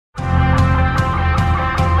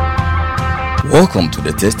Welcome to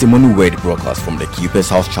the Testimony Word broadcast from the Keepers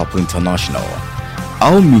House Chapel International.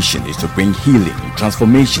 Our mission is to bring healing,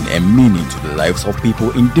 transformation, and meaning to the lives of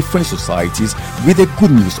people in different societies with the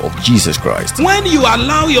good news of Jesus Christ. When you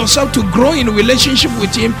allow yourself to grow in relationship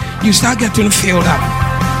with Him, you start getting filled up.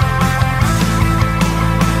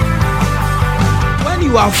 When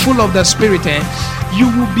you are full of the Spirit, you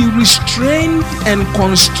will be restrained and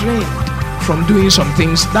constrained from doing some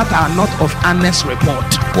things that are not of honest report.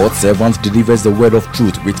 God's servant delivers the word of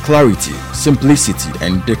truth with clarity, simplicity,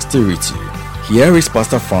 and dexterity. Here is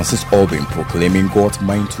Pastor Francis Albin proclaiming God's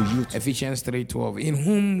mind to you. Ephesians 3:12, in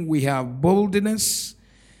whom we have boldness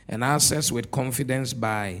and access with confidence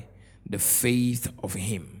by the faith of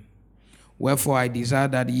Him. Wherefore I desire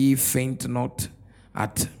that ye faint not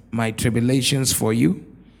at my tribulations for you,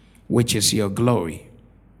 which is your glory.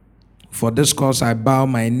 For this cause I bow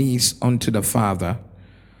my knees unto the Father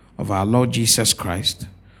of our Lord Jesus Christ,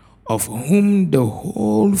 of whom the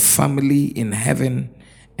whole family in heaven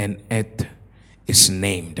and earth is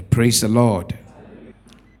named. Praise the Lord.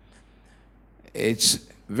 It's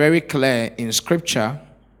very clear in Scripture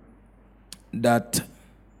that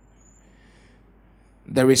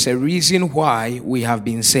there is a reason why we have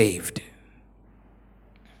been saved.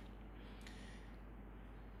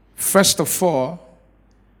 First of all,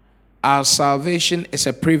 our salvation is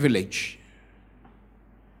a privilege.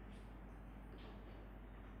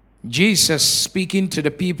 Jesus, speaking to the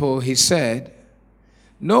people, He said,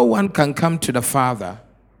 no one can come to the Father,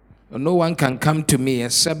 or no one can come to me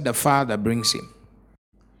except the Father brings him.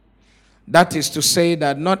 That is to say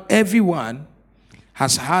that not everyone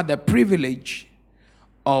has had the privilege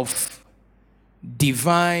of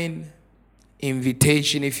divine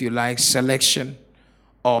invitation, if you like, selection,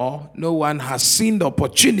 or no one has seen the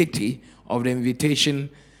opportunity of the invitation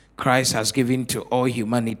Christ has given to all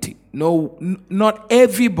humanity. No, not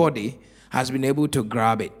everybody has been able to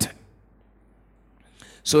grab it.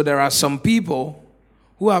 So there are some people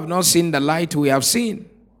who have not seen the light we have seen.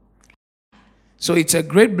 So it's a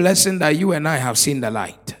great blessing that you and I have seen the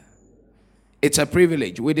light. It's a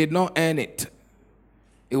privilege. We did not earn it.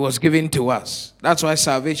 It was given to us. That's why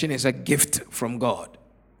salvation is a gift from God.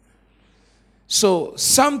 So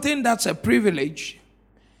something that's a privilege,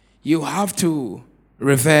 you have to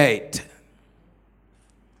revere it.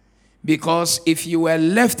 Because if you were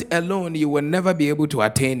left alone, you will never be able to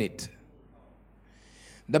attain it.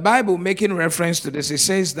 The Bible, making reference to this, it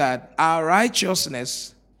says that our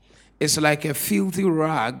righteousness is like a filthy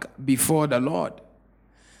rag before the Lord.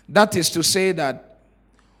 That is to say that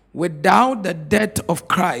without the death of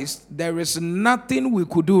Christ, there is nothing we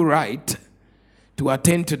could do right to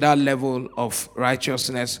attain to that level of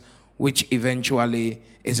righteousness, which eventually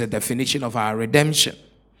is a definition of our redemption.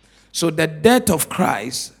 So the death of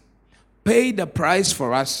Christ paid the price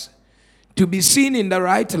for us to be seen in the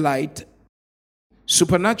right light,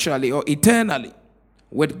 supernaturally or eternally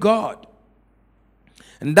with God.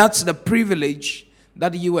 And that's the privilege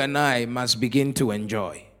that you and I must begin to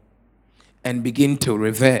enjoy and begin to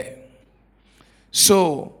revere.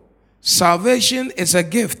 So salvation is a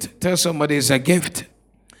gift. Tell somebody it's a gift.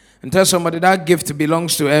 And tell somebody that gift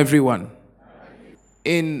belongs to everyone.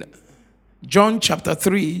 In John chapter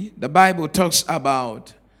 3, the Bible talks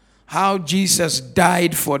about how Jesus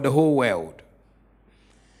died for the whole world.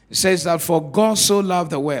 It says that for God so loved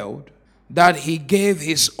the world that He gave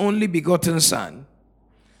His only begotten Son,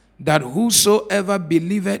 that whosoever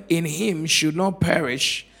believeth in Him should not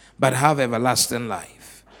perish but have everlasting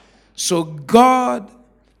life. So God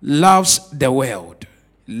loves the world,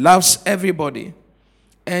 loves everybody,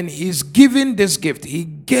 and He's given this gift. He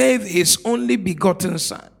gave His only begotten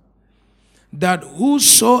Son, that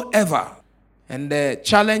whosoever, and the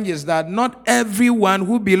challenge is that not everyone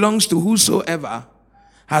who belongs to whosoever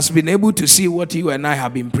has been able to see what you and I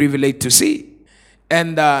have been privileged to see.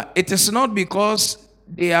 And it is not because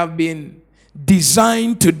they have been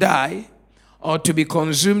designed to die or to be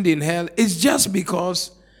consumed in hell. It's just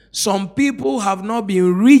because some people have not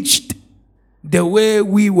been reached the way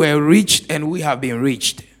we were reached and we have been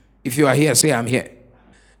reached. If you are here, say I'm here.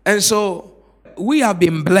 And so we have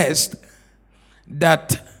been blessed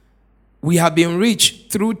that we have been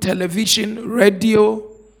reached through television, radio,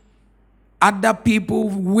 other people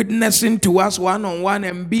witnessing to us one-on-one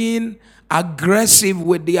and being aggressive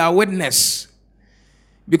with their witness.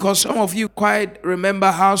 Because some of you quite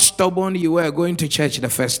remember how stubborn you were going to church the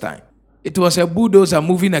first time. It was a bulldozer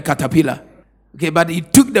moving a caterpillar. Okay, but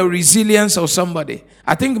it took the resilience of somebody.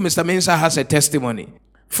 I think Mr. Mensah has a testimony.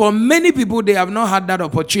 For many people, they have not had that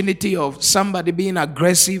opportunity of somebody being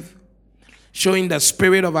aggressive, showing the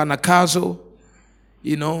spirit of anakazo,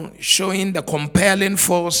 showing the compelling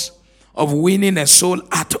force of winning a soul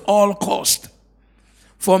at all cost.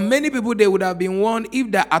 For many people, they would have been won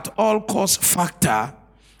if the at all cost factor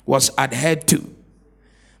was adhered to.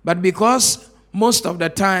 But because most of the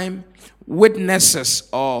time, witnesses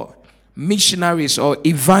or missionaries or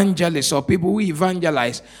evangelists or people who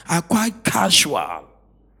evangelize are quite casual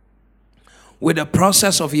with the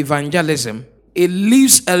process of evangelism, it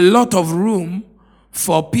leaves a lot of room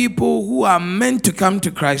for people who are meant to come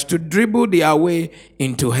to Christ to dribble their way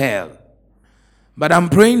into hell. But I'm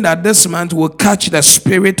praying that this month will catch the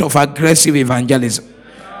spirit of aggressive evangelism.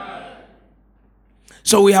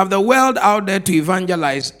 So we have the world out there to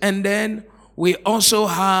evangelize, and then we also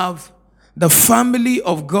have the family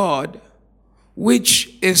of God,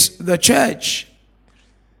 which is the church.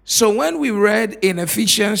 So when we read in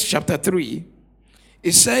Ephesians chapter 3,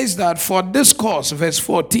 it says that for this cause, verse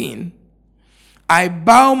 14, I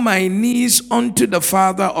bow my knees unto the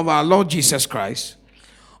Father of our Lord Jesus Christ,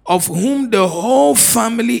 of whom the whole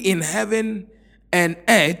family in heaven and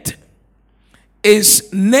earth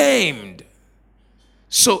is named.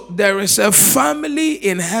 So there is a family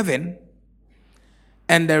in heaven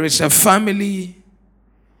and there is a family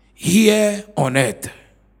here on earth.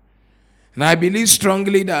 And I believe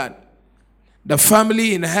strongly that the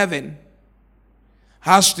family in heaven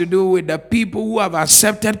has to do with the people who have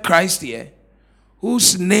accepted Christ here,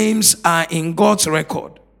 whose names are in God's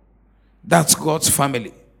record. That's God's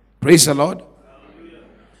family. Praise the Lord. Hallelujah.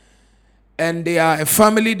 And they are a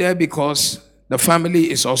family there because the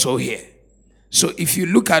family is also here. So if you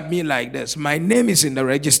look at me like this, my name is in the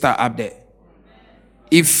register up there.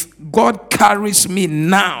 If God carries me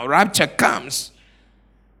now, rapture comes,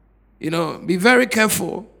 be very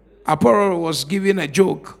careful. Apollo was giving a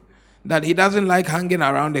joke that he doesn't like hanging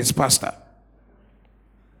around his pastor.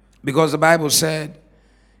 Because the Bible said,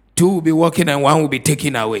 2 will be walking and 1 will be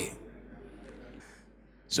taken away.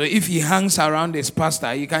 So if he hangs around his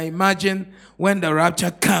pastor, you can imagine when the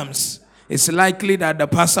rapture comes, it's likely that the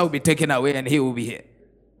pastor will be taken away and he will be here.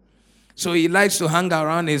 So he likes to hang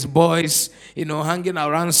around his boys, hanging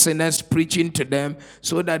around sinners, preaching to them,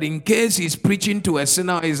 so that in case he's preaching to a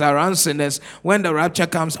sinner or is around sinners, when the rapture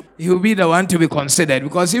comes, he will be the one to be considered.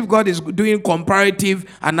 Because if God is doing comparative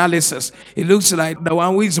analysis, it looks like the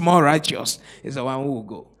one who is more righteous is the one who will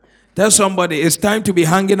go. Tell somebody, it's time to be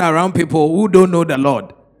hanging around people who don't know the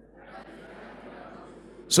Lord,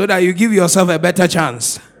 so that you give yourself a better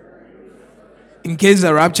chance in case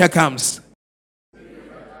the rapture comes.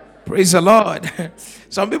 Praise the Lord.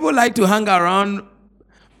 Some people like to hang around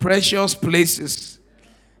precious places,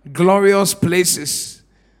 glorious places.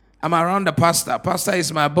 I'm around the pastor. Pastor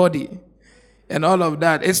is my body and all of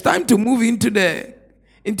that. It's time to move into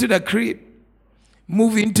the crib,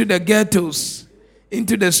 move into the ghettos,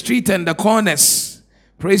 into the street and the corners.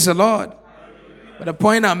 Praise the Lord. But the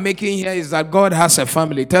point I'm making here is that God has a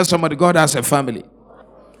family. Tell somebody, God has a family.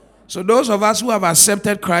 So those of us who have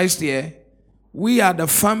accepted Christ here, we are the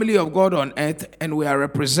family of God on earth, and we are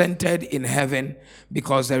represented in heaven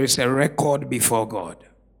because there is a record before God.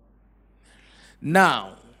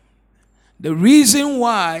 Now, the reason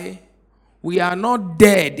why we are not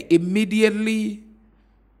dead immediately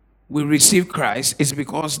we receive Christ is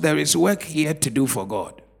because there is work here to do for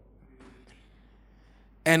God.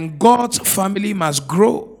 And God's family must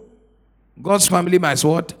grow. God's family must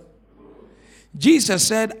what? Jesus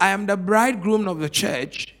said, I am the bridegroom of the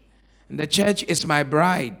church, and the church is my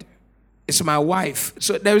bride. It's my wife.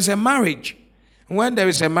 So there is a marriage. When there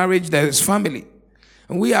is a marriage, there is family.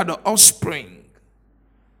 And we are the offspring.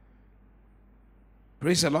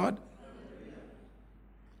 Praise the Lord.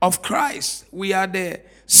 Of Christ. We are the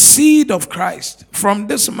seed of Christ from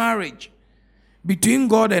this marriage between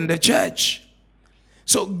God and the church.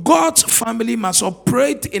 So God's family must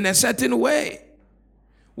operate in a certain way.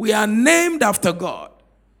 We are named after God.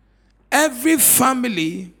 Every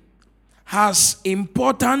family has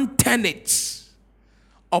important tenets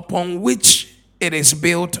upon which it is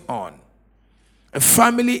built on. A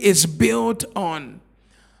family is built on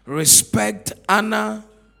respect, honor,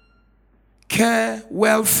 care,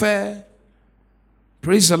 welfare.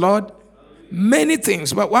 Praise the Lord. Many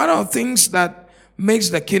things. But one of the things that makes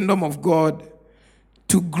the kingdom of God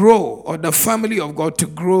to grow, or the family of God to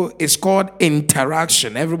grow, is called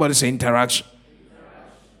interaction. Everybody say interaction.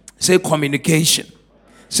 Say communication.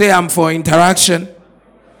 Say, I'm for interaction,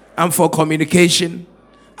 I'm for communication,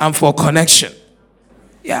 I'm for connection.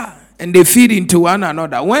 Yeah, and they feed into one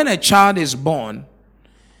another. When a child is born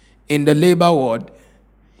in the labor ward,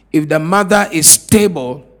 if the mother is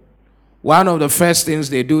stable, one of the first things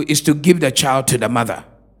they do is to give the child to the mother,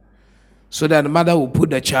 so that the mother will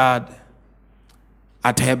put the child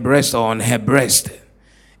at her breast or on her breast.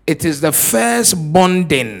 It is the first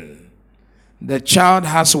bonding the child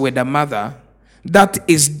has with the mother that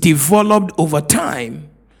is developed over time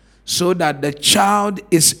so that the child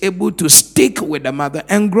is able to stick with the mother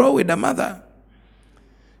and grow with the mother.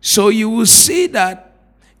 So you will see that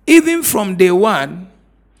even from day one,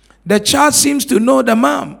 the child seems to know the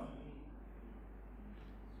mom.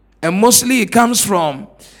 And mostly it comes from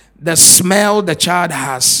the smell the child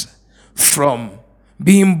has from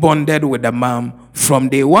being bonded with the mom from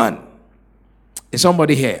day one. Is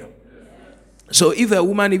somebody here? So if a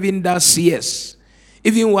woman even does CS,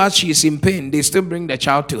 even while she's in pain, they still bring the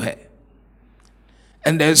child to her.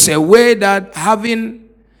 And there's a way that having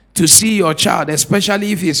to see your child,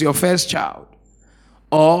 especially if it's your first child,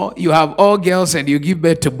 or you have all girls and you give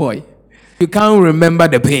birth to boy, you can't remember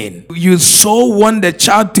the pain. You so want the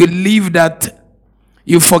child to leave that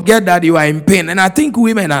you forget that you are in pain. And I think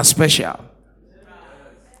women are special.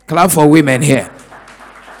 Clap for women here.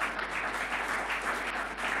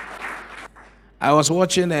 I was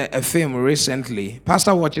watching a film recently.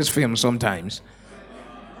 Pastor watches films sometimes.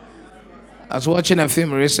 I was watching a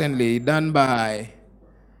film recently done by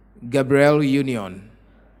Gabrielle Union.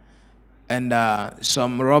 And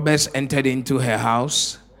some robbers entered into her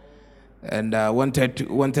house and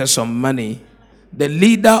wanted some money. The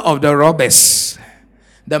leader of the robbers,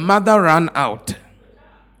 the mother ran out.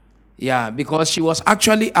 Yeah, because she was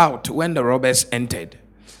actually out when the robbers entered.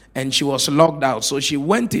 And she was locked out. So she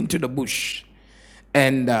went into the bush.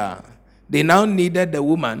 And they now needed the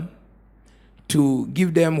woman to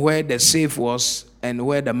give them where the safe was and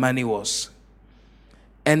where the money was.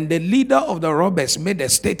 And the leader of the robbers made a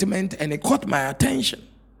statement and it caught my attention.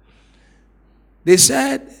 They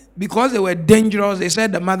said, because they were dangerous, they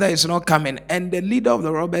said the mother is not coming. And the leader of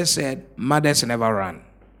the robbers said, mothers never run.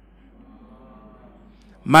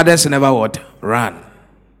 Mothers never what? Run.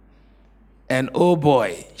 And oh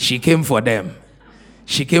boy, she came for them.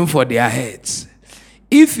 She came for their heads.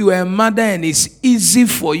 If you are a mother and it's easy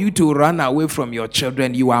for you to run away from your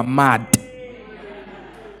children, you are mad.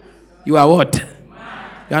 You are what?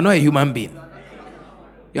 You are not a human being.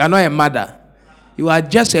 You are not a mother. You are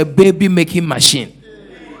just a baby making machine.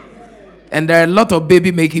 And there are a lot of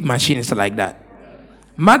baby making machines like that.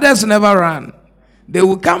 Mothers never run. They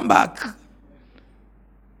will come back.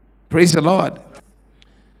 Praise the Lord.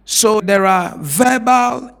 So there are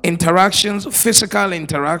verbal interactions, physical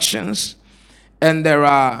interactions, and there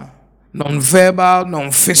are non-verbal,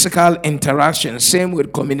 non-physical interactions. Same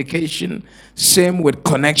with communication, same with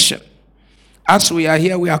connection. As we are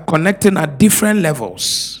here, we are connecting at different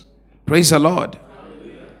levels. Praise the Lord.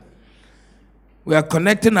 We are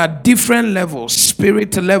connecting at different levels.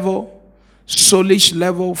 Spirit level, soulish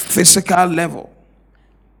level, physical level.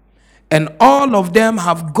 And all of them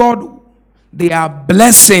have got their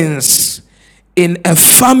blessings in a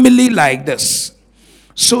family like this.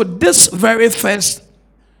 So this very first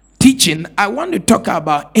teaching, I want to talk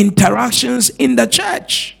about interactions in the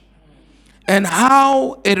church and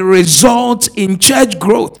how it results in church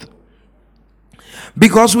growth.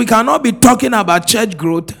 Because we cannot be talking about church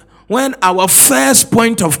growth when our first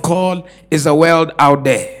point of call is the world out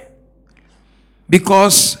there.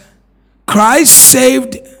 Because Christ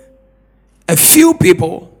saved a few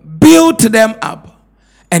people, built them up,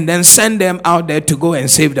 and then sent them out there to go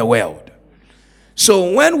and save the world.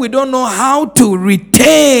 So when we don't know how to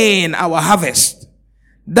retain our harvest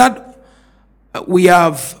that we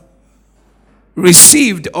have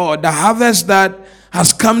received, or the harvest that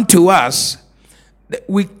has come to us,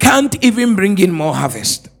 we can't even bring in more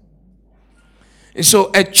harvest. And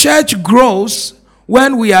so a church grows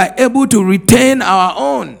when we are able to retain our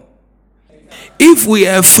own. If we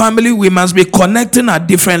are a family, we must be connecting at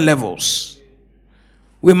different levels.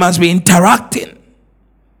 We must be interacting.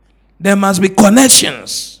 There must be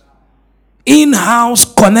connections.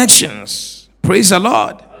 In-house connections. Praise the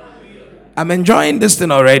Lord. I'm enjoying this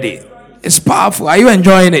thing already. It's powerful. Are you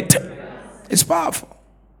enjoying it? It's powerful.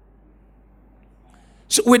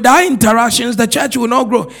 So without interactions, the church will not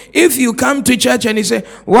grow. If you come to church and you say,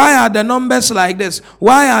 why are the numbers like this?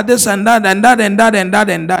 Why are this and that and that and that and that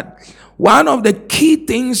and that? One of the key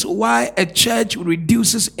things why a church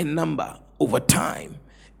reduces in number over time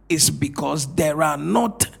is because there are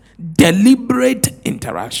not deliberate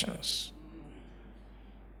interactions.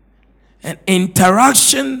 An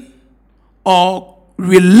interaction or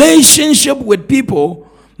relationship with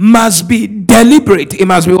people must be deliberate. It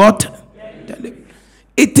must be what? Deliberate.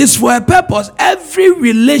 It is for a purpose. Every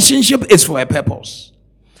relationship is for a purpose.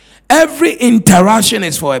 Every interaction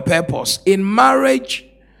is for a purpose. In marriage,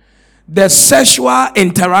 the sexual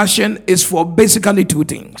interaction is for basically two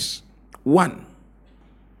things. One,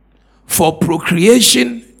 for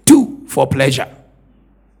procreation. for pleasure.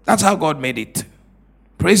 That's how God made it.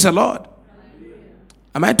 Praise the Lord.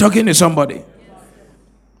 Am I talking to somebody?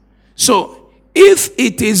 So, if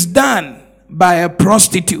it is done by a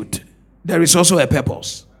prostitute, there is also a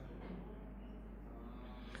purpose.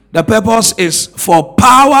 The purpose is for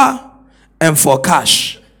power and for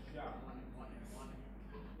cash.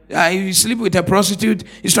 If you sleep with a prostitute,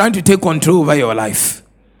 he's trying to take control over your life.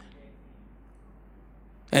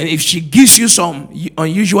 And if she gives you some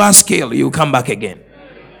unusual scale, you come back again.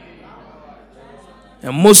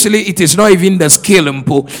 And mostly it is not even the scale.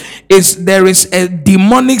 There is a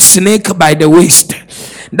demonic snake by the waist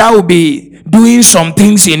that will be doing some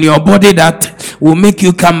things in your body that will make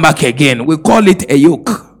you come back again. We call it a yoke.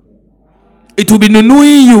 It will be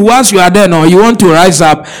renewing you once you are there. Now you want to rise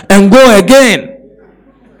up and go again.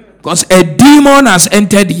 Because a demon has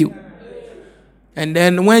entered you. And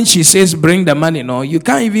then when she says bring the money, no, you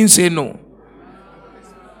can't even say no.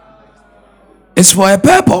 It's for a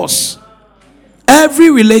purpose.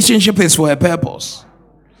 Every relationship is for a purpose.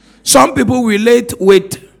 Some people relate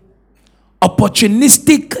with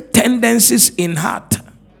opportunistic tendencies in heart.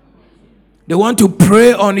 They want to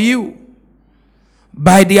prey on you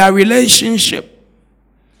by their relationship.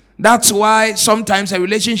 That's why sometimes a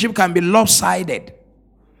relationship can be lopsided.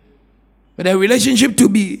 But a relationship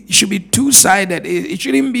should be two-sided. It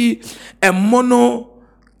shouldn't be a mono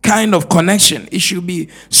kind of connection. It should be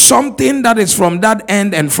something that is from that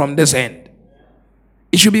end and from this end.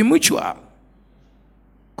 It should be mutual,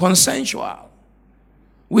 consensual.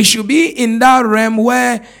 We should be in that realm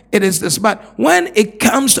where it is this. But when it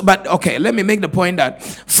comes to, let me make the point that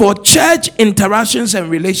for church interactions and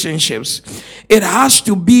relationships, it has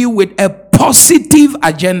to be with a positive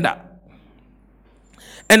agenda.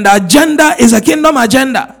 And the agenda is a kingdom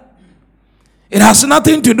agenda. It has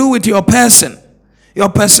nothing to do with your person, your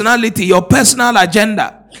personality, your personal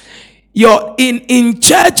agenda. In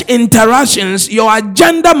church interactions, your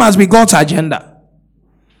agenda must be God's agenda.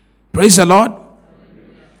 Praise the Lord.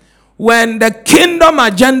 When the kingdom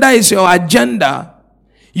agenda is your agenda,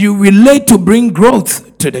 you relate to bring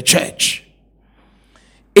growth to the church.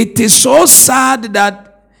 It is so sad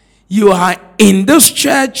that you are in this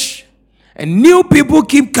church and new people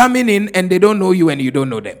keep coming in and they don't know you and you don't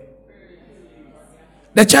know them.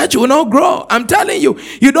 The church will not grow. I'm telling you,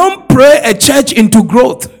 you don't pray a church into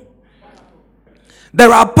growth. There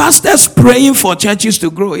are pastors praying for churches to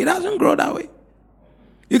grow. It doesn't grow that way.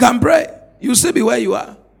 You can pray. You'll still be where you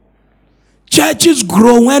are. Churches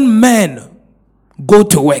grow when men go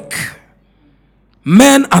to work.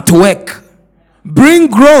 Men at work bring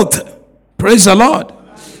growth. Praise the Lord.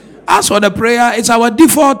 As for the prayer, it's our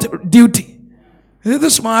default duty.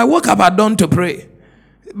 This morning I woke up at dawn to pray.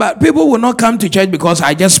 But people will not come to church because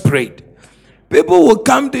I just prayed. People will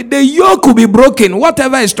come to, the yoke will be broken.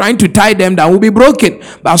 Whatever is trying to tie them down will be broken.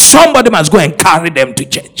 But somebody must go and carry them to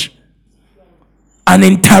church. An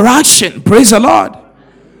interaction. Praise the Lord.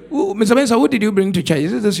 Ooh, Mr. Benson, who did you bring to church?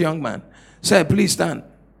 Is it this young man? Sir, please stand.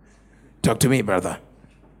 Talk to me, brother.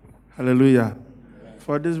 Hallelujah.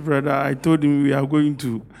 For this brother, I told him we are going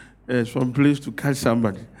to some place to catch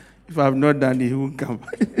somebody. If I have not done it, he won't come.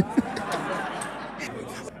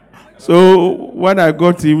 So when I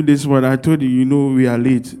got to him this morning, I told him, we are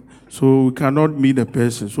late. So we cannot meet the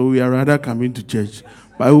person. So we are rather coming to church.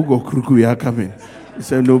 By Ugo Kruku, we are coming. He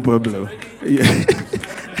said, no problem.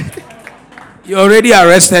 You already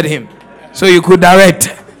arrested him. So you could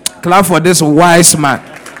direct. Clap for this wise man.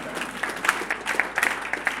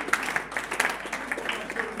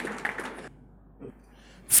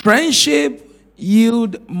 Friendship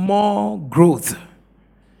yield more growth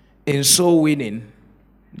in soul winning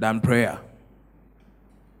than prayer.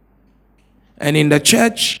 And in the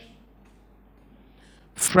church,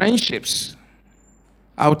 friendships,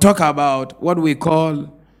 I'll talk about what we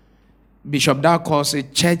call, Bishop Dark calls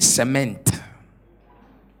it church cement.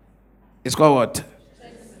 It's called what?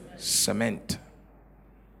 Cement.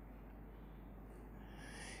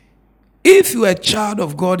 If you are a child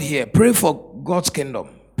of God here, pray for God's kingdom.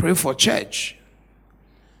 Pray for church.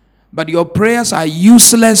 But your prayers are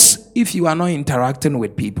useless if you are not interacting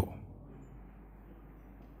with people.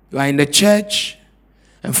 You are in the church,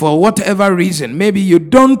 and for whatever reason, maybe you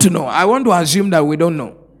don't know. I want to assume that we don't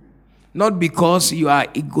know. Not because you are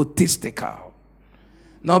egotistical.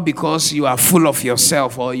 Not because you are full of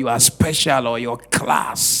yourself or you are special or your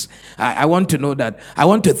class. I want to know that. I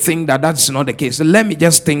want to think that that's not the case. Let me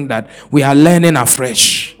just think that we are learning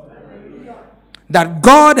afresh. That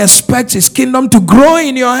God expects His kingdom to grow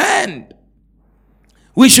in your hand.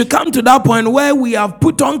 We should come to that point where we have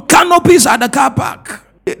put on canopies at the car park.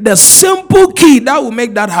 The simple key that will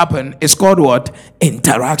make that happen is called what?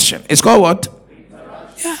 Interaction. It's called what?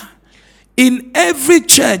 Yeah. In every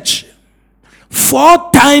church,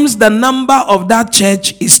 4 times the number of that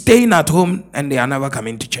church is staying at home and they are never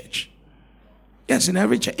coming to church. Yes, in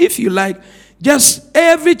every church. If you like, just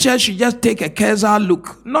every church should just take a casual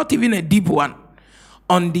look, not even a deep one,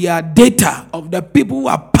 on their data of the people who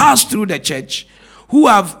have passed through the church, who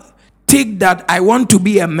have taken that I want to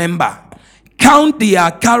be a member. Count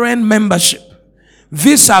their current membership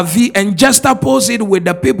vis-a-vis and just oppose it with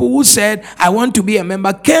the people who said I want to be a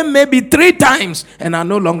member, came maybe 3 times and are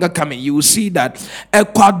no longer coming. You will see that a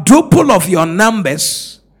quadruple of your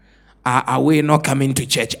numbers are away, not coming to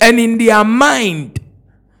church. And in their mind,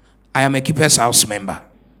 I am a Keeper's House member,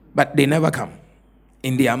 but they never come.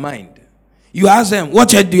 In their mind, you ask them, what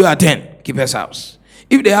church do you attend? Keeper's House.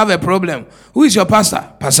 If they have a problem, who is your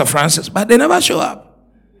pastor? Pastor Francis. But they never show up.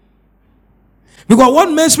 Because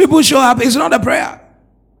what makes people show up is not a prayer.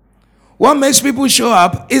 What makes people show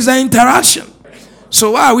up is the interaction.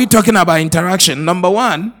 So why are we talking about interaction? Number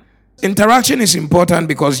 1, interaction is important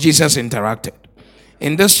because Jesus interacted.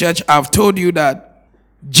 In this church, I've told you that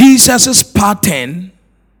Jesus' pattern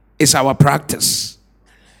is our practice.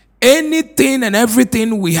 Anything and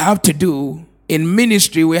everything we have to do in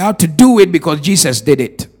ministry, we have to do it because Jesus did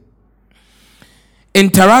it.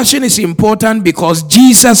 Interaction is important because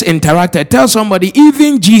Jesus interacted. Tell somebody,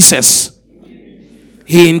 even Jesus,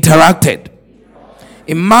 he interacted.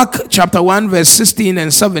 In Mark chapter 1 verse 16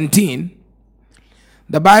 and 17,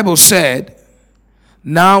 the Bible said,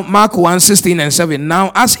 now Mark 1, 16 and 7,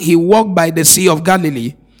 now as he walked by the Sea of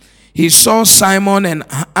Galilee, he saw Simon and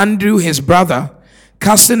Andrew his brother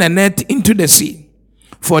casting a net into the sea,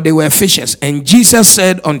 for they were fishers. And Jesus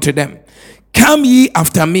said unto them, come ye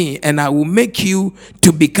after me, and I will make you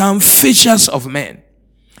to become fishers of men.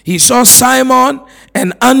 He saw Simon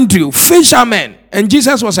and Andrew, fishermen, and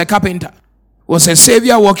Jesus was a carpenter, was a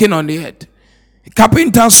savior walking on the earth. A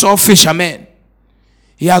carpenter saw fishermen.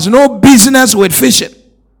 He has no business with fishing,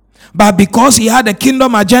 but because he had a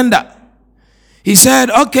kingdom agenda, he said,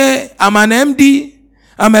 okay, I'm an MD,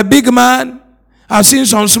 I'm a big man, I've seen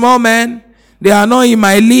some small men, they are not in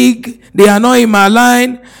my league, they are not in my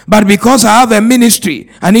line, but because I have a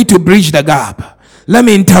ministry, I need to bridge the gap. Let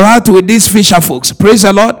me interact with these fisher folks. Praise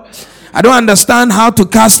the Lord. I don't understand how to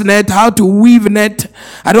cast net, how to weave net.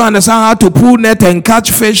 I don't understand how to pull net and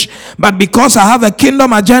catch fish. But because I have a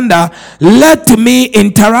kingdom agenda, let me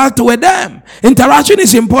interact with them. Interaction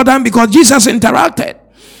is important because Jesus interacted.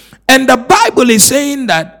 And the Bible is saying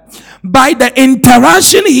that by the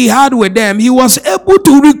interaction he had with them, he was able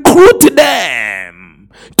to recruit them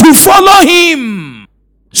to follow him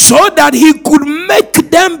so that he could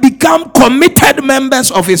make them become committed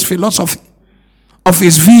members of his philosophy, of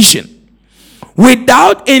his vision.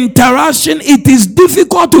 Without interaction, it is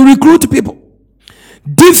difficult to recruit people.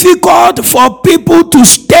 Difficult for people to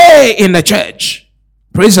stay in the church.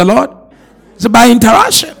 Praise the Lord. It's by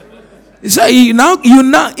interaction. So now,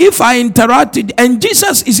 if I interacted, and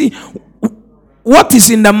Jesus, you see, what is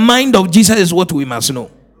in the mind of Jesus is what we must know.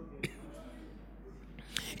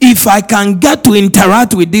 If I can get to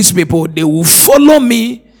interact with these people, they will follow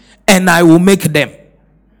me and I will make them.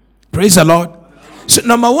 Praise the Lord. So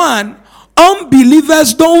number 1,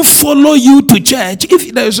 unbelievers don't follow you to church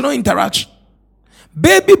if there is no interaction.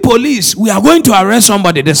 Baby police, we are going to arrest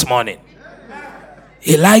somebody this morning.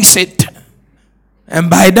 He likes it. And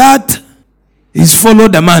by that, he's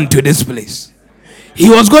followed the man to this place. He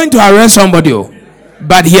was going to arrest somebody,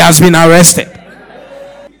 but he has been arrested.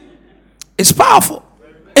 It's powerful.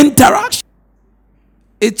 Interaction.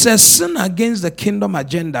 It's a sin against the kingdom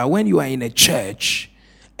agenda when you are in a church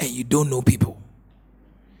and you don't know people.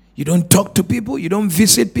 You don't talk to people. You don't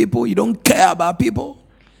visit people. You don't care about people.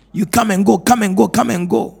 You come and go, come and go, come and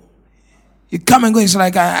go. You come and go. It's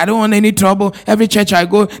like, I don't want any trouble. Every church I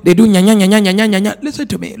go, they do nya nya nya nya nya nya nya. Listen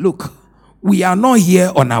to me. Look, we are not here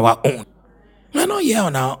on our own. We are not here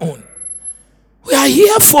on our own. We are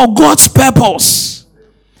here for God's purpose.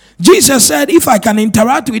 Jesus said, if I can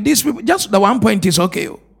interact with these people, just the one point is okay.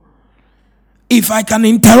 If I can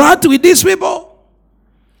interact with these people,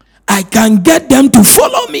 I can get them to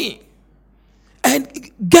follow me.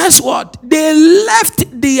 And guess what? They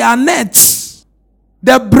left their nets,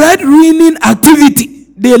 the bread winning activity.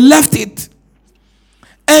 They left it.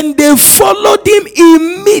 And they followed him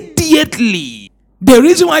immediately. The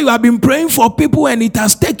reason why you have been praying for people and it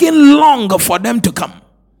has taken long for them to come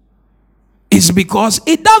is because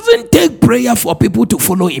it doesn't take prayer for people to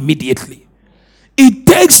follow immediately. It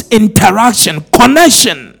takes interaction,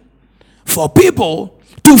 connection for people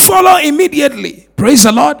to follow immediately. Praise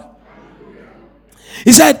the Lord.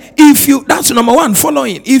 He said, if you, that's number one,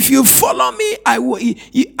 following. If you follow me,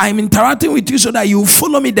 I'm interacting with you so that you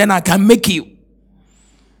follow me, then I can make you.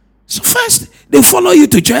 So first, they follow you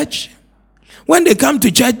to church. When they come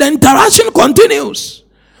to church, the interaction continues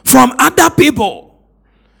from other people.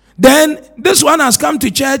 Then this one has come to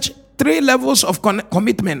church, 3 levels of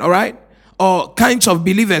commitment, all right? Or kinds of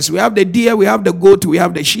believers. We have the deer, we have the goat, we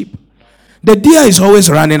have the sheep. The deer is always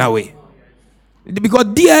running away. Because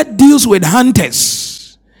deer deals with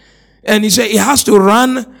hunters. And he said it has to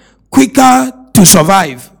run quicker to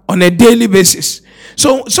survive on a daily basis.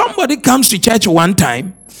 So somebody comes to church one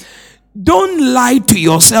time. Don't lie to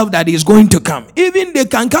yourself that he's going to come. Even they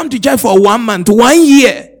can come to church for 1 month, 1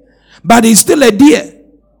 year. But he's still a deer.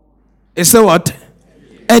 It's still what?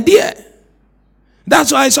 A deer.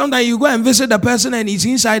 That's why sometimes you go and visit the person and he's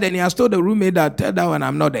inside and he has told the roommate that tell that one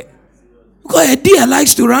I'm not there. Because a deer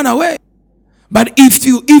likes to run away. But if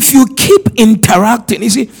you keep interacting, you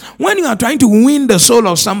see, when you are trying to win the soul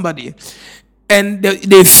of somebody and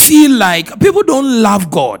they feel like people don't love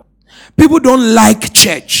God, people don't like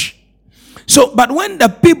church. So, but when the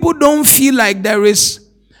people don't feel like there is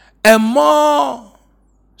a more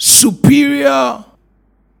superior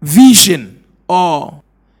vision, or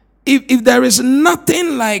if there is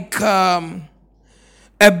nothing like a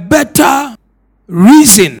better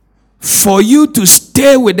reason for you to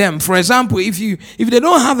stay with them. For example, if they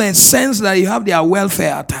don't have a sense that you have their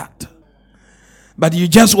welfare at heart, but you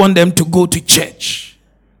just want them to go to church,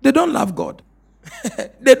 they don't love God.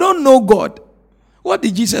 They don't know God. What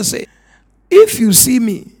did Jesus say? If you see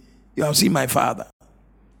me, you have seen my Father.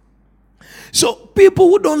 So people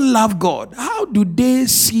who don't love God, how do they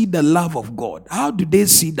see the love of God? How do they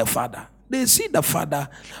see the Father? They see the Father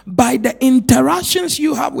by the interactions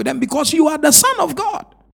you have with them, because you are the Son of God.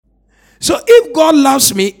 So if God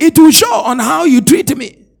loves me, it will show on how you treat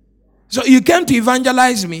me. So you came to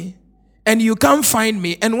evangelize me and you can't find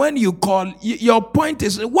me, and when you call, your point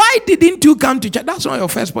is, why didn't you come to church? That's not your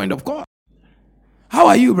first point of call. How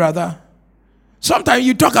are you, brother? Sometimes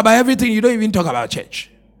you talk about everything, you don't even talk about church.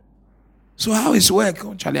 So how is work?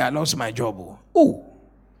 Oh, Charlie, I lost my job. Oh,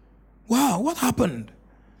 wow, what happened?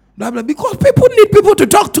 Blah, blah. Because people need people to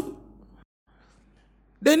talk to.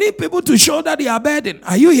 They need people to show that they are burdened.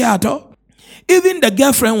 Are you here at all? Even the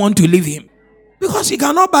girlfriend want to leave him because he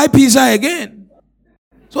cannot buy pizza again.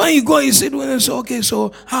 So when you go, you sit with him and say, okay,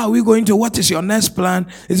 so how are we going to, what is your next plan?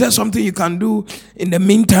 Is there something you can do in the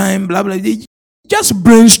meantime? Blah, blah. Just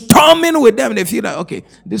brainstorming with them. They feel like, okay,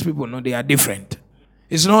 these people know they are different.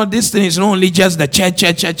 It's not, this thing is not only just the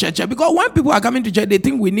church. Because when people are coming to church, they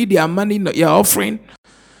think we need their money, their offering.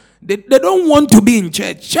 They don't want to be in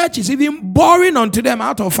church. Church is even boring unto them,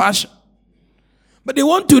 out of fashion. But they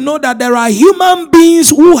want to know that there are human beings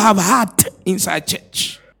who have heart inside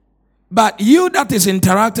church. But you that is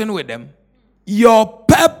interacting with them, your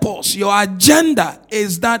purpose, your agenda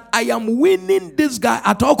is that I am winning this guy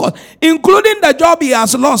at all costs, including the job he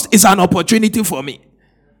has lost is an opportunity for me.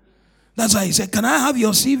 That's why he said, can I have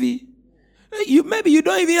your CV? Maybe you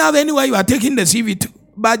don't even have anywhere you are taking the CV to.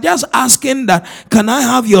 But just asking that, can I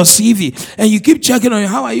have your CV? And you keep checking on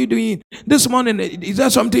how are you doing this morning? Is there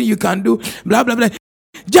something you can do? Blah, blah, blah.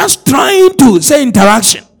 Just trying to say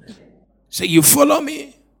interaction. So you follow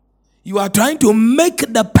me. You are trying to make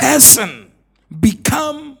the person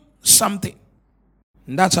become something.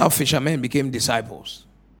 And that's how fishermen became disciples.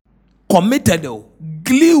 Committed,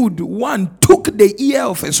 glued, one took the ear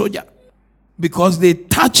of a soldier because they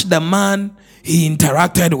touched the man he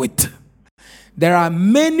interacted with. There are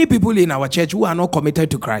many people in our church who are not committed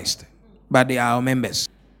to Christ, but they are our members.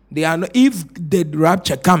 They are not, if the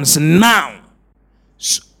rapture comes now,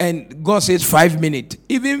 and God says 5 minutes,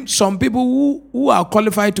 even some people who are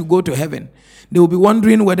qualified to go to heaven, they will be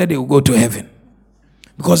wondering whether they will go to heaven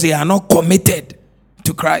because they are not committed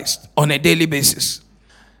to Christ on a daily basis.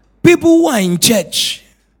 People who are in church,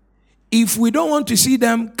 if we don't want to see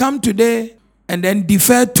them, come today and then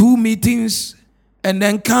defer 2 meetings and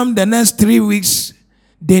then come the next 3 weeks,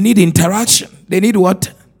 they need interaction. They need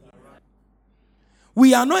what?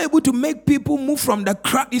 We are not able to make people move from the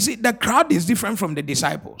crowd. You see, the crowd is different from the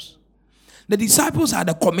disciples. The disciples are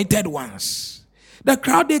the committed ones. The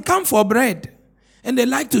crowd, they come for bread and they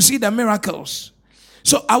like to see the miracles.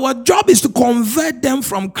 So our job is to convert them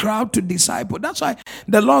from crowd to disciple. That's why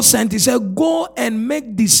the Lord sent, he said, go and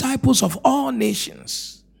make disciples of all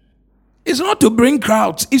nations. It's not to bring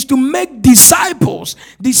crowds, it's to make disciples.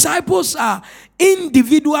 Disciples are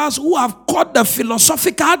individuals who have caught the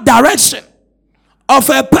philosophical direction of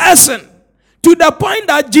a person to the point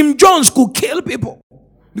that Jim Jones could kill people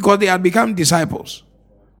because they had become disciples.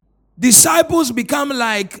 Disciples become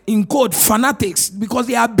like, in quote, fanatics, because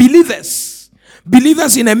they are believers.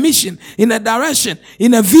 Believers in a mission, in a direction,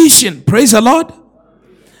 in a vision. Praise the Lord.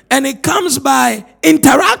 And it comes by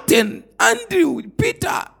interacting. Andrew,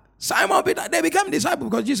 Peter, Simon Peter, they become disciples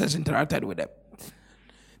because Jesus interacted with them.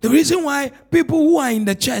 The reason why people who are in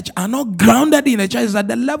the church are not grounded in the church is that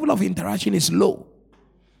the level of interaction is low.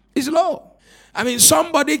 It's low. I mean,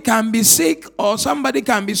 somebody can be sick or somebody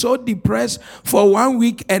can be so depressed for 1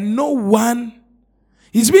 week and no one,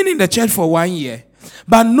 he's been in the church for 1 year,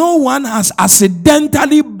 but no one has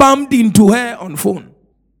accidentally bumped into her on phone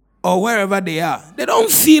or wherever they are. They don't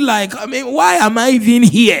feel like, I mean, why am I even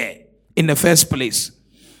here in the first place?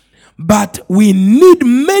 But we need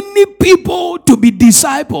many people to be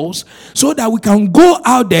disciples so that we can go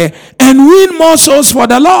out there and win more souls for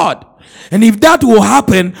the Lord. And if that will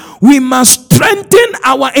happen, we must strengthen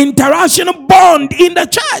our interaction bond in the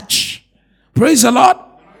church. Praise the Lord.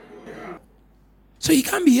 So you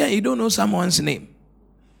can't be here, you don't know someone's name.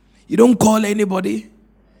 You don't call anybody.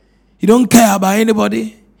 You don't care about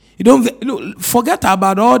anybody. You don't forget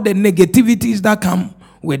about all the negativities that come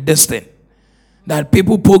with this thing. That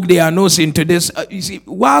people poke their nose into this. You see,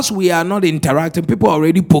 whilst we are not interacting, people are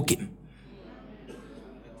already poking.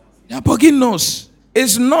 They are poking nose.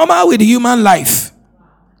 It's normal with human life.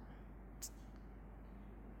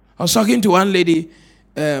 I was talking to one lady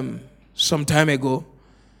some time ago.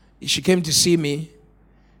 She came to see me.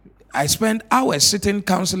 I spent hours sitting,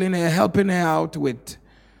 counseling her, helping her out with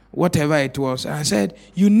whatever it was. And I said,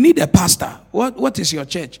 you need a pastor. What is your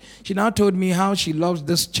church? She now told me how she loves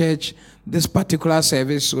this church, this particular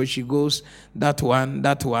service. So she goes, that one.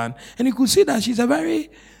 And you could see that she's a very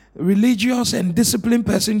religious and disciplined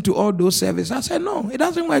person to all those services. I said, no, it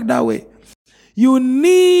doesn't work that way. You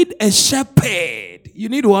need a shepherd. You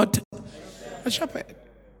need what? A shepherd.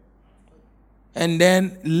 And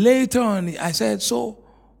then later on, I said, so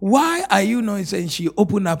why are you not saying? She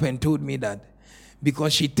opened up and told me that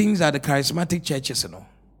because she thinks that the charismatic churches,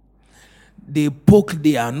 they poke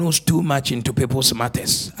their nose too much into people's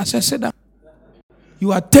matters. As I said,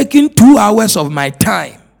 you are taking 2 hours of my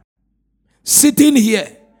time, sitting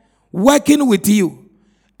here, working with you,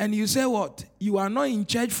 and you say what? You are not in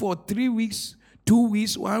church for 3 weeks, 2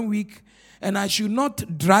 weeks, 1 week, and I should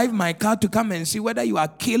not drive my car to come and see whether you are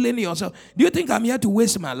killing yourself. Do you think I'm here to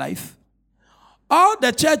waste my life? All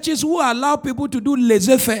the churches who allow people to do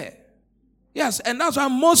laissez-faire. Yes, and that's why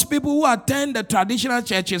most people who attend the traditional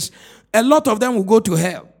churches, a lot of them will go to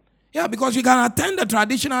hell. Yeah, because you can attend the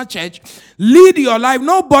traditional church, lead your life,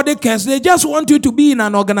 nobody cares. They just want you to be in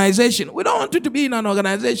an organization. We don't want you to be in an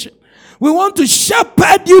organization. We want to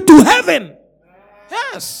shepherd you to heaven.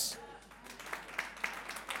 Yes.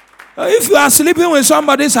 If you are sleeping with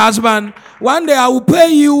somebody's husband, one day I will pay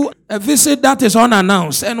you a visit that is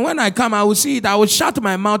unannounced. And when I come, I will see it. I will shut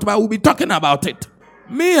my mouth, but I will be talking about it.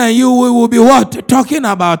 Me and you, we will be what? Talking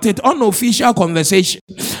about it. Unofficial conversation.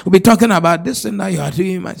 We'll be talking about this thing that you are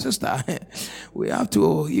doing, my sister. We have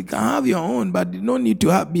to, you can have your own, but you don't need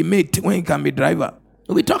to be mate when you can be driver.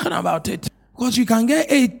 We'll be talking about it. Because you can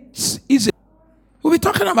get AIDS easy. We'll be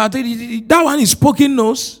talking about it. That one is poking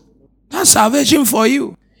nose. That's salvation for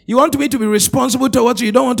you. You want me to be responsible towards you.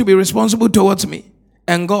 You don't want to be responsible towards me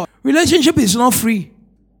and God. Relationship is not free.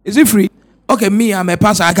 Is it free? Okay, me, I'm a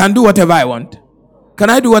pastor. I can do whatever I want. Can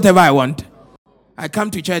I do whatever I want? I come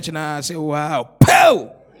to church and I say, wow,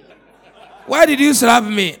 pow! Why did you slap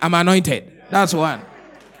me? I'm anointed. That's one.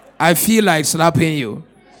 I feel like slapping you.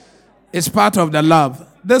 It's part of the love.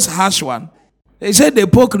 This harsh one. They said they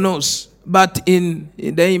poke nose. But then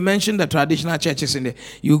you mentioned the traditional churches in there.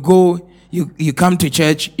 You go, you come to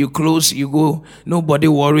church, you close, you go, nobody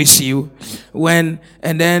worries you. And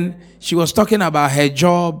then she was talking about her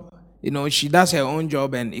job. She does her own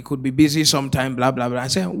job and it could be busy sometime, blah, blah, blah. I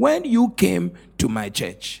said, when you came to my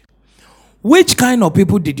church, which kind of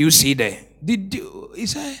people did you see there? He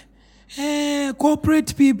said,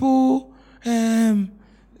 corporate people,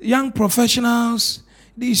 young professionals.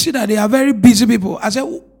 You see that they are very busy people. I said,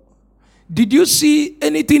 did you see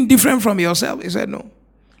anything different from yourself? He said, no.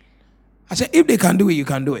 I said, if they can do it, you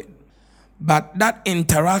can do it. But that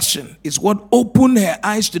interaction is what opened her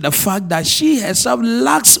eyes to the fact that she herself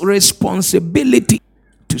lacks responsibility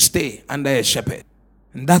to stay under a shepherd.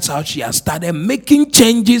 And that's how she has started making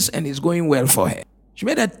changes and it's going well for her. She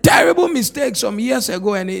made a terrible mistake some years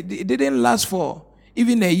ago and it didn't last for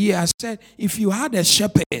even a year. I said, if you had a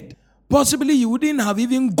shepherd, possibly you wouldn't have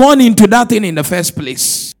even gone into that thing in the first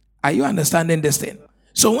place. Are you understanding this thing?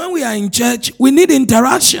 So when we are in church, we need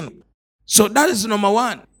interaction. So that is number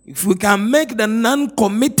one. If we can make the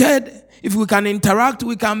non-committed, if we can interact,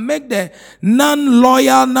 we can make the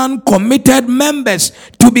non-loyal, non-committed members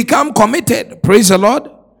to become committed. Praise the Lord.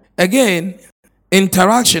 Again,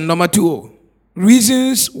 interaction, number 2.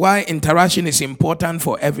 Reasons why interaction is important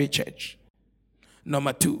for every church.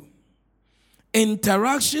 Number 2.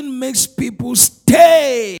 Interaction makes people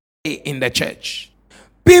stay in the church.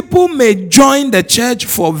 People may join the church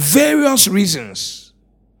for various reasons.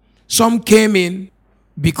 Some came in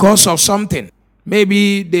because of something.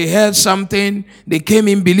 Maybe they heard something, they came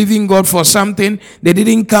in believing God for something, they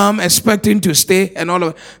didn't come expecting to stay, and all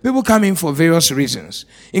of it. People come in for various reasons,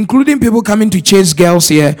 including people coming to chase girls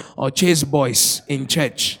here or chase boys in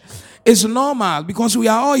church. It's normal because we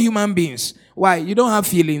are all human beings. Why? You don't have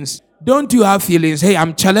feelings. Don't you have feelings? Hey,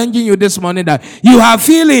 I'm challenging you this morning that you have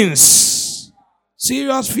feelings.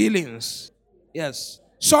 Serious feelings. Yes.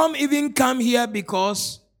 Some even come here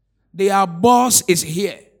because their boss is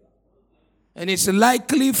here. And it's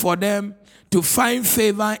likely for them to find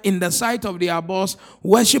favor in the sight of their boss,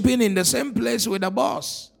 worshiping in the same place with the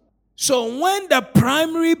boss. So when the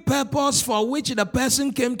primary purpose for which the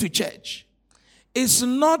person came to church is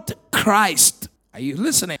not Christ, are you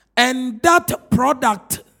listening? And that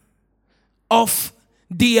product of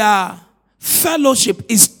their fellowship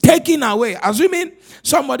is taken away. Assuming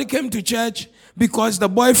somebody came to church because the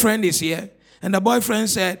boyfriend is here, and the boyfriend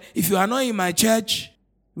said, if you are not in my church,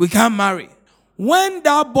 we can't marry. When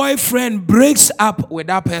that boyfriend breaks up with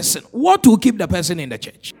that person, what will keep the person in the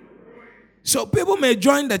church? So people may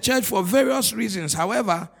join the church for various reasons.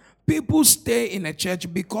 However, people stay in a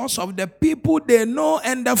church because of the people they know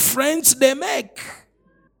and the friends they make.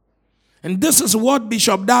 And this is what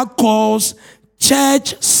Bishop Dag calls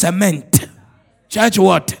church cement. Church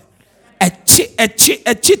what? A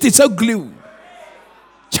cheat is a glue.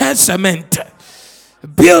 Church cement.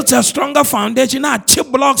 Build a stronger foundation. Chip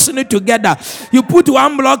blocks in it together. You put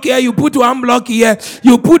one block here, you put one block here,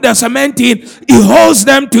 you put the cement in, it holds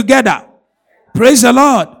them together. Praise the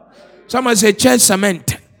Lord. Someone say church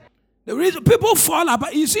cement. The reason people fall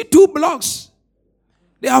apart, you see 2 blocks.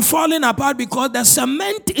 They are falling apart because the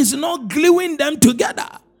cement is not gluing them together.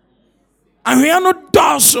 And we are not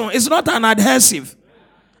dorsal. It's not an adhesive.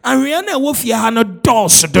 And we are not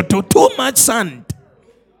dorsal. Too much sand.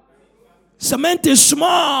 Cement is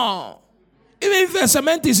small. Even if the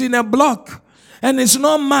cement is in a block and it's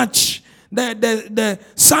not much, the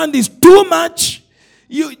sand is too much,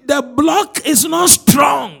 the block is not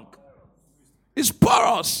strong. It's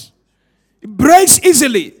porous. It breaks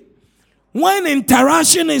easily. When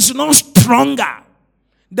interaction is not stronger,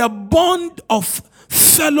 the bond of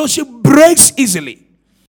fellowship breaks easily.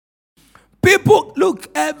 People, look,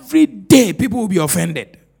 every day people will be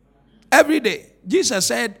offended. Every day. Jesus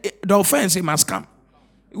said the offense, it must come.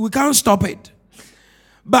 We can't stop it.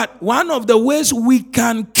 But one of the ways we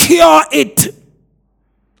can cure it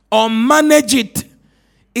or manage it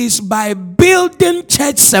is by building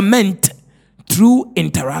church cement through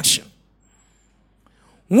interaction.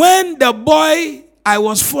 When the boy I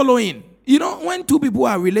was following, when 2 people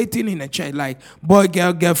are relating in a church, like boy,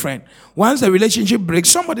 girl, girlfriend, once the relationship breaks,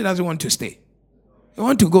 somebody doesn't want to stay. They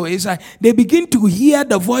want to go. It's like they begin to hear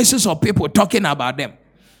the voices of people talking about them.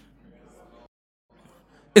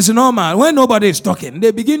 It's normal. When nobody is talking,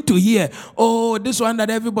 they begin to hear, oh, this one that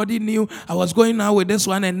everybody knew, I was going out with this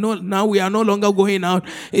one, and now we are no longer going out.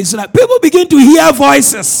 It's like people begin to hear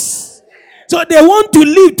voices. So they want to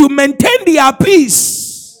live to maintain their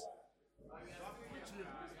peace.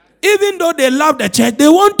 Even though they love the church, they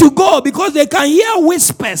want to go because they can hear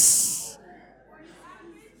whispers.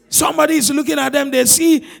 Somebody is looking at them, they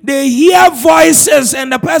hear voices,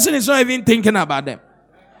 and the person is not even thinking about them.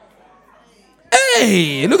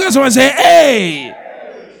 Hey, look at someone say, hey.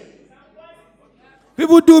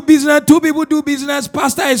 People do business, 2 people do business,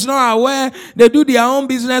 pastor is not aware, they do their own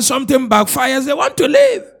business, something backfires, they want to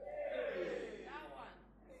leave.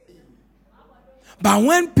 But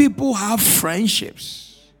when people have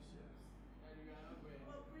friendships,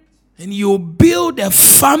 and you build a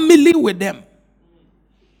family with them,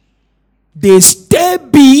 they stay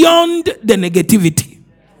beyond the negativity.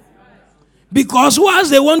 Because once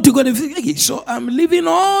they want to go, they think, okay, so I'm leaving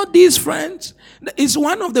all these friends. It's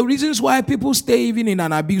one of the reasons why people stay even in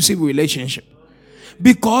an abusive relationship.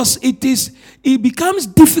 Because it becomes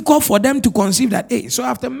difficult for them to conceive that, hey, so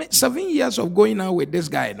after 7 years of going out with this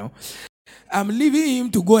guy, I'm leaving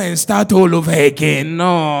him to go and start all over again.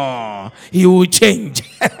 No, he will change.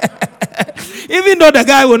 Even though the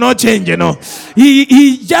guy will not change,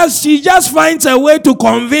 he just finds a way to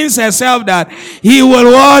convince herself that he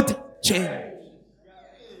will what? Change.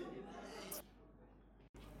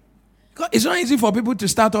 It's not easy for people to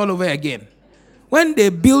start all over again. When they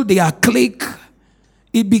build their clique,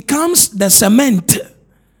 it becomes the cement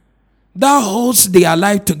that holds their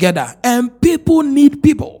life together. And people need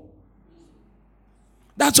people.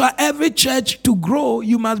 That's why every church, to grow,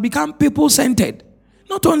 you must become people-centered.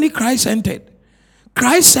 Not only Christ-centered.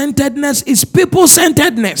 Christ-centeredness is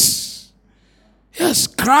people-centeredness. Yes,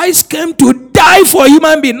 Christ came to die for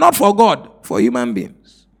human beings, not for God, for human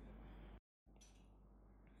beings.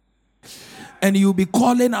 And you'll be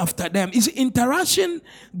calling after them. Its interaction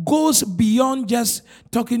goes beyond just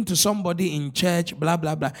talking to somebody in church, blah,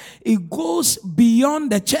 blah, blah. It goes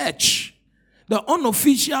beyond the church. The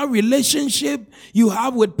unofficial relationship you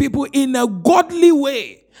have with people in a godly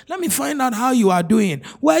way. Let me find out how you are doing.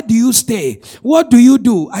 Where do you stay? What do you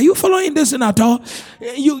do? Are you following this in at all?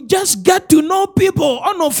 You just get to know people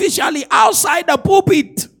unofficially outside the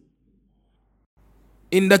pulpit.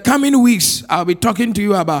 In the coming weeks, I'll be talking to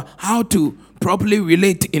you about how to properly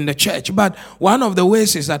relate in the church. But one of the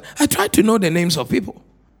ways is that I try to know the names of people.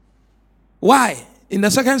 Why? In the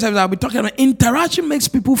second service, I'll be talking about interaction makes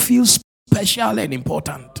people feel special and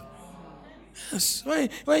important. Yes.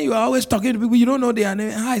 When you are always talking to people, you don't know their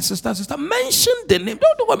name. Hi, sister. Mention the name.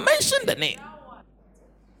 Don't mention the name.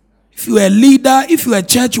 If you're a leader, if you're a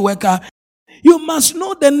church worker, you must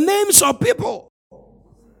know the names of people.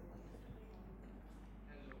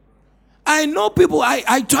 I know people.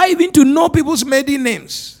 I try even to know people's maiden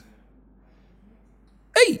names.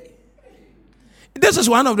 Hey. This is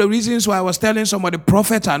one of the reasons why I was telling somebody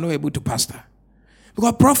prophets are not able to pastor.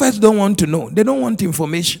 Because prophets don't want to know. They don't want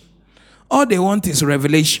information. All they want is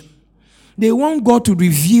revelation. They want God to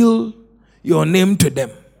reveal your name to them.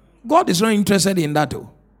 God is not interested in that.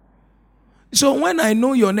 So when I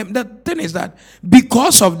know your name, the thing is that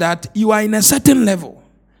because of that, you are in a certain level.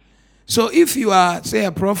 So if you are, say,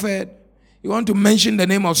 a prophet, you want to mention the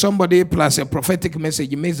name of somebody plus a prophetic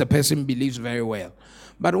message, it makes the person believes very well.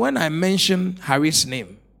 But when I mention Harry's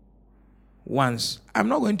name once, I'm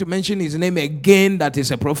not going to mention his name again. That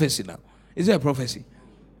is a prophecy now. Is it a prophecy?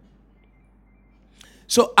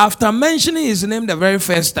 So after mentioning his name the very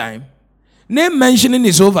first time, name mentioning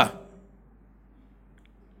is over.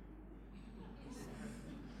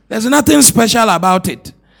 There's nothing special about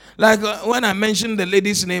it. Like when I mentioned the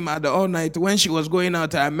lady's name at the all night, when she was going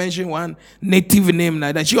out, I mentioned one native name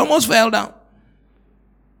like that. She almost fell down.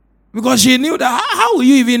 Because she knew that, how will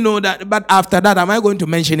you even know that? But after that, am I going to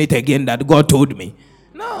mention it again that God told me?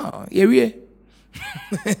 No.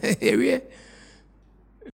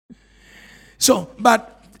 So,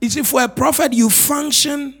 but you see, for a prophet, you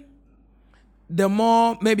function the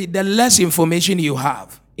more, maybe the less information you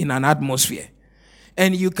have in an atmosphere.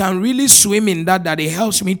 And you can really swim in that it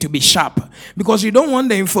helps me to be sharp. Because you don't want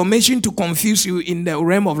the information to confuse you in the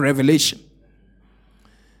realm of revelation.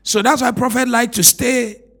 So that's why prophets like to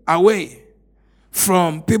stay away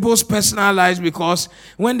from people's personal lives, because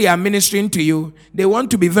when they are ministering to you, they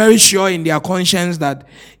want to be very sure in their conscience that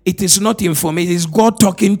it is not information, it's God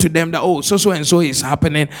talking to them that, oh, so and so is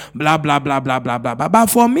happening, blah, blah, blah, blah, blah, blah, blah. But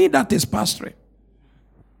for me, that is pastoring.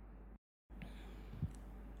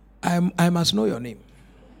 I must know your name.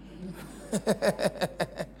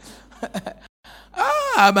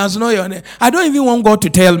 I must know your name. I don't even want God to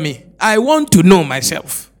tell me. I want to know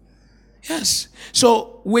myself. Yes.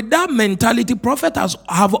 So with that mentality, prophets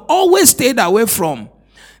have always stayed away from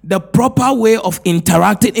the proper way of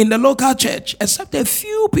interacting in the local church, except a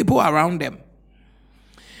few people around them.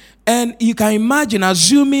 And you can imagine,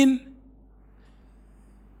 assuming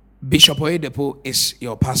Bishop Oyedepo is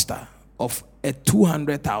your pastor of a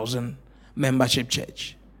 200,000 membership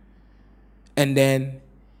church. And then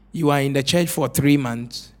you are in the church for 3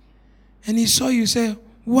 months. And he saw you say,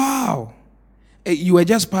 wow. You were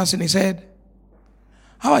just passing. He said,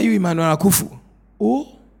 how are you, Emmanuel Akufu?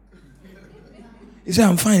 Oh. He said,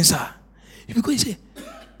 I'm fine, sir. Because he said,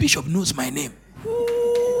 Bishop knows my name.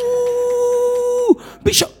 Ooh,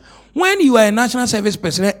 Bishop. When you are a national service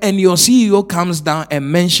president and your CEO comes down and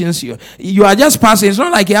mentions you, you are just passing. It's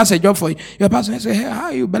not like he has a job for you. You're passing and say, hey, how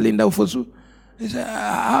are you, Belinda Ufosu? He said,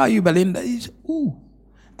 how are you, Belinda? He said, ooh,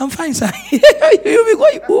 I'm fine, sir. You'll be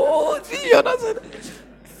going, ooh,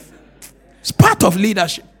 it's part of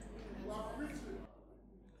leadership.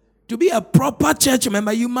 To be a proper church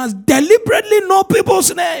member, you must deliberately know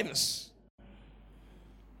people's names.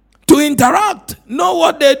 To interact, know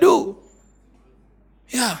what they do.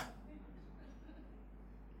 Yeah.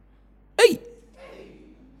 Hey.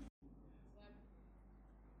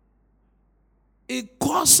 It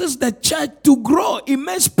causes the church to grow. It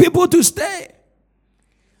makes people to stay.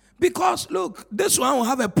 Because, look, this one will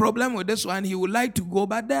have a problem with this one. He would like to go,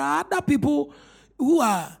 but there are other people who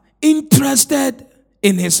are interested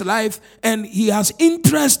in his life and he has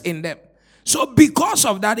interest in them. So because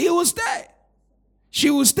of that, he will stay. She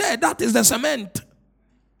will stay. That is the cement.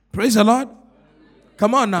 Praise the Lord.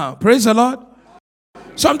 Come on now. Praise the Lord.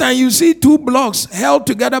 Sometimes you see two blocks held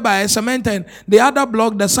together by a cement and the other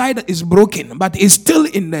block, the side is broken, but it's still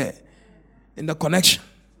in the connection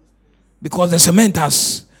because the cement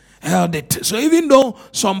has held it. So even though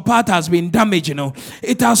some part has been damaged,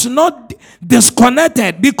 it has not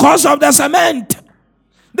disconnected because of the cement.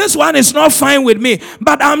 This one is not fine with me,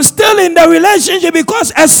 but I'm still in the relationship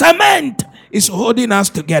because a cement is holding us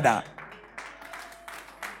together.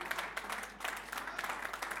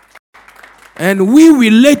 And we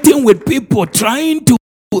relating with people trying to,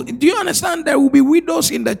 do you understand? There will be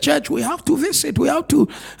widows in the church. We have to visit. We have to,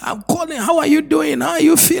 I'm calling, how are you doing? How are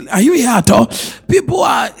you feeling? Are you here at all? People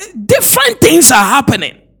are, different things are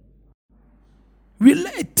happening.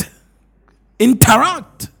 Relate.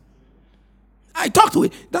 Interact. I talked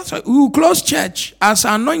with, that's why we will close church as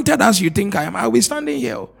anointed as you think I am. I will be standing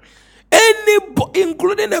here.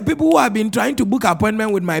 Including the people who have been trying to book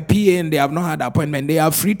appointment with my PA and they have not had appointment, they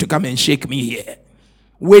are free to come and shake me here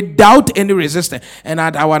without any resistance. And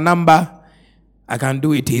at our number, I can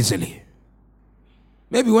do it easily.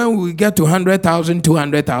 Maybe when we get to 100,000,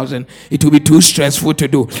 200,000, it will be too stressful to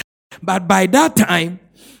do. But by that time,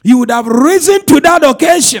 you would have risen to that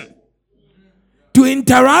occasion to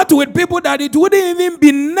interact with people that it wouldn't even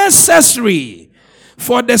be necessary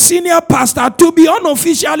for the senior pastor to be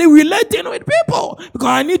unofficially relating with people. Because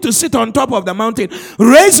I need to sit on top of the mountain,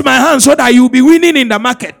 raise my hand so that you'll be winning in the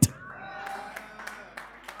market.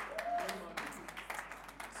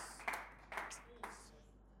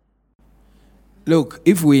 Look,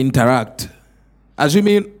 if we interact,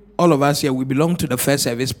 assuming all of us here, we belong to the first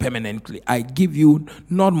service permanently, I give you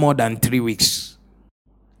not more than 3 weeks.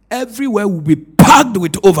 Everywhere will be packed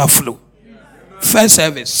with overflow. First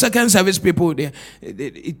service, second service people,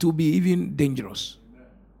 it will be even dangerous.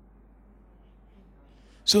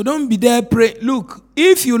 So don't be there pray. Look,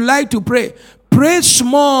 if you like to pray, pray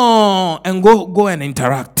small and go and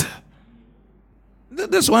interact.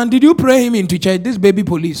 This one, did you pray him into church? This baby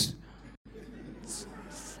police.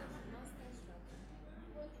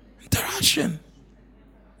 Interaction.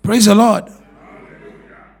 Praise the Lord.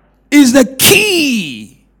 Is the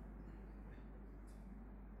key.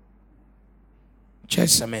 Church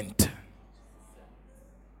cement.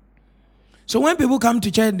 So when people come to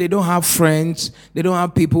church, they don't have friends, they don't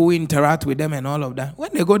have people who interact with them and all of that. When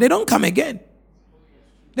they go, they don't come again.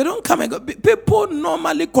 They don't come again. People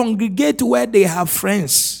normally congregate where they have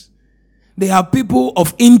friends. They have people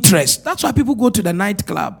of interest. That's why people go to the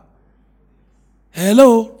nightclub.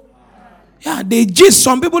 Hello? Yeah, they gist.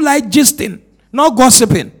 Some people like gisting, not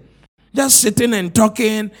gossiping. Just sitting and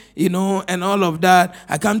talking, and all of that.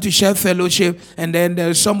 I come to share fellowship, and then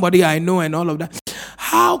there's somebody I know and all of that.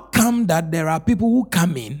 How come that there are people who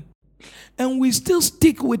come in, and we still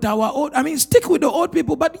stick with stick with the old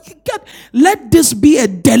people, but let this be a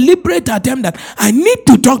deliberate attempt that I need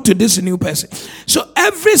to talk to this new person. So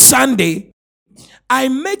every Sunday, I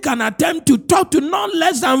make an attempt to talk to not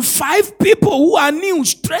less than 5 people who are new,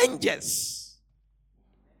 strangers.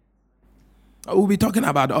 We'll be talking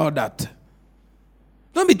about all that.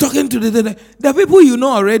 Don't be talking to the people you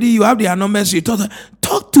know already. You have their numbers. You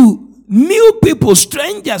talk to new people,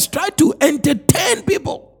 strangers. Try to entertain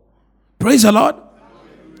people. Praise the Lord.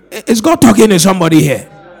 Is God talking to somebody here?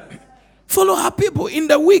 Follow our people in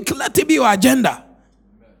the week. Let it be your agenda.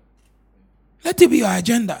 Let it be your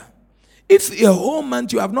agenda. If a whole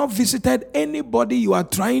month you have not visited anybody, you are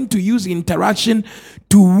trying to use interaction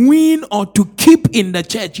to win or to keep in the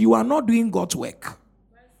church, you are not doing God's work.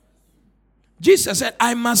 Jesus said,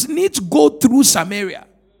 I must needs go through Samaria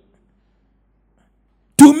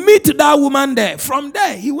to meet that woman there. From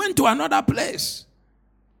there, he went to another place.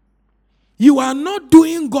 You are not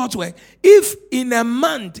doing God's work. If in a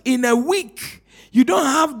month, in a week, you don't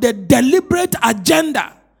have the deliberate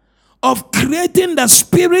agenda of creating the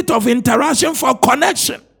spirit of interaction for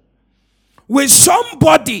connection with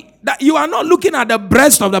somebody, that you are not looking at the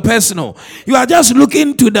breast of the person. You are just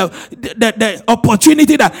looking to the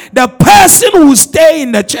opportunity that the person will stay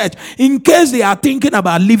in the church in case they are thinking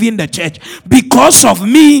about leaving the church. Because of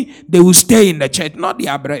me, they will stay in the church, not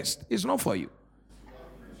their breast. It's not for you.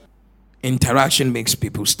 Interaction makes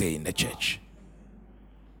people stay in the church.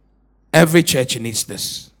 Every church needs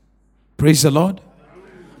this. Praise the Lord.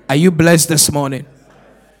 Are you blessed this morning?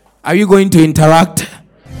 Are you going to interact?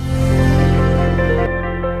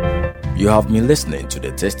 You have been listening to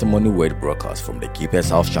the Testimony Word broadcast from the Keeper's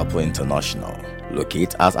House Chapel International.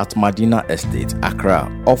 Locate us at Madina Estate,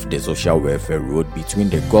 Accra, off the Social Welfare Road between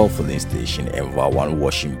the Gulf Filling Station and Vawan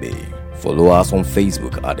Washing Bay. Follow us on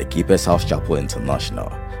Facebook at the Keeper's House Chapel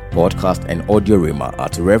International. Podcast and audio rema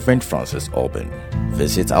at Reverend Francis Alban.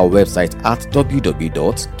 Visit our website at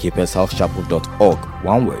www.keepershousechapel.org,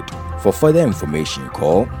 one word. For further information,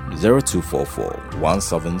 call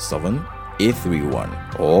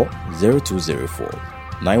 0244-177-831 or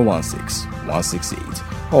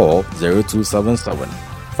 0204-916-168 or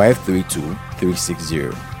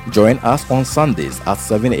 0277-532-360. Join us on Sundays at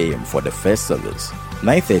 7 a.m. for the first service,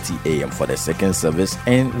 9:30 a.m. for the second service,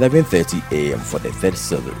 and 11:30 a.m. for the third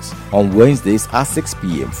service. On Wednesdays at 6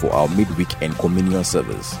 p.m. for our midweek and communion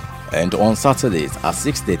service. And on Saturdays at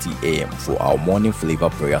 6:30 a.m. for our morning flavor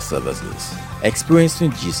prayer services.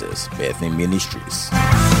 Experiencing Jesus Birthing Ministries.